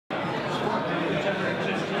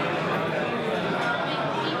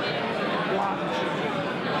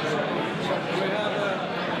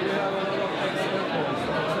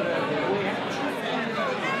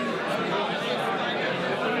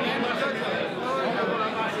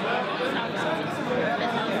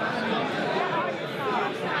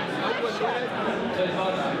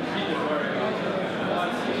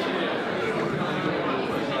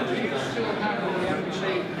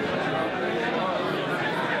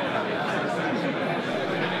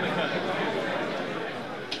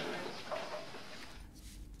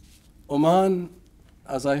Oman,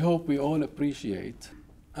 as I hope we all appreciate,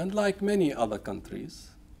 and like many other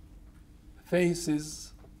countries,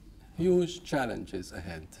 faces huge challenges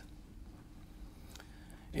ahead.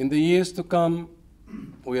 In the years to come,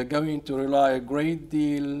 we are going to rely a great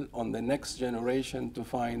deal on the next generation to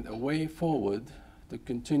find a way forward to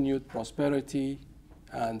continued prosperity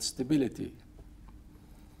and stability.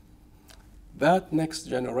 That next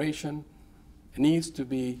generation needs to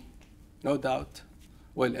be, no doubt,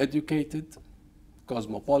 well educated,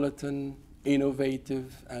 cosmopolitan,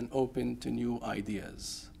 innovative, and open to new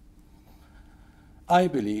ideas. I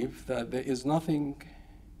believe that there is nothing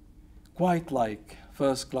quite like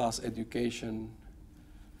first-class education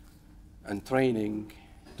and training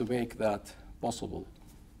to make that possible.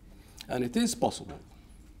 And it is possible,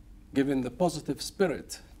 given the positive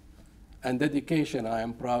spirit and dedication I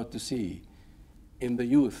am proud to see in the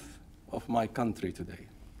youth of my country today.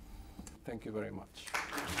 Thank you very much.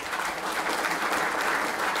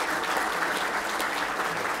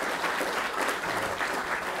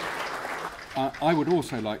 I would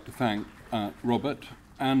also like to thank Robert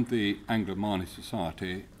and the Anglo Omani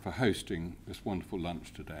Society for hosting this wonderful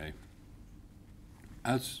lunch today.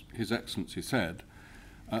 As His Excellency said,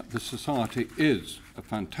 the Society is a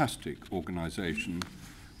fantastic organisation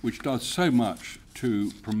which does so much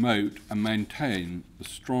to promote and maintain the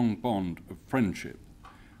strong bond of friendship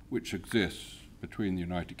which exists between the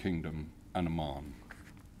United Kingdom and Oman.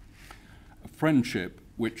 A friendship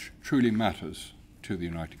which truly matters to the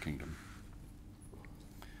United Kingdom.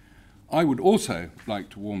 I would also like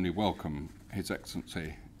to warmly welcome His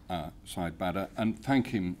Excellency Sayyid Badr and thank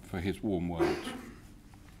him for his warm words.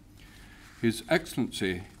 His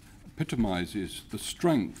Excellency epitomises the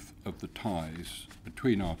strength of the ties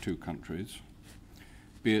between our two countries,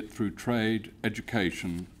 be it through trade,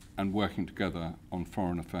 education, and working together on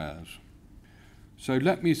foreign affairs. So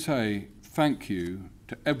let me say thank you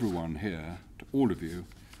to everyone here, to all of you,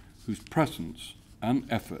 whose presence and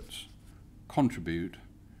efforts contribute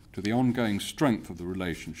to the ongoing strength of the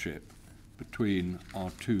relationship between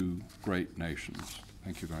our two great nations.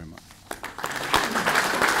 Thank you very much.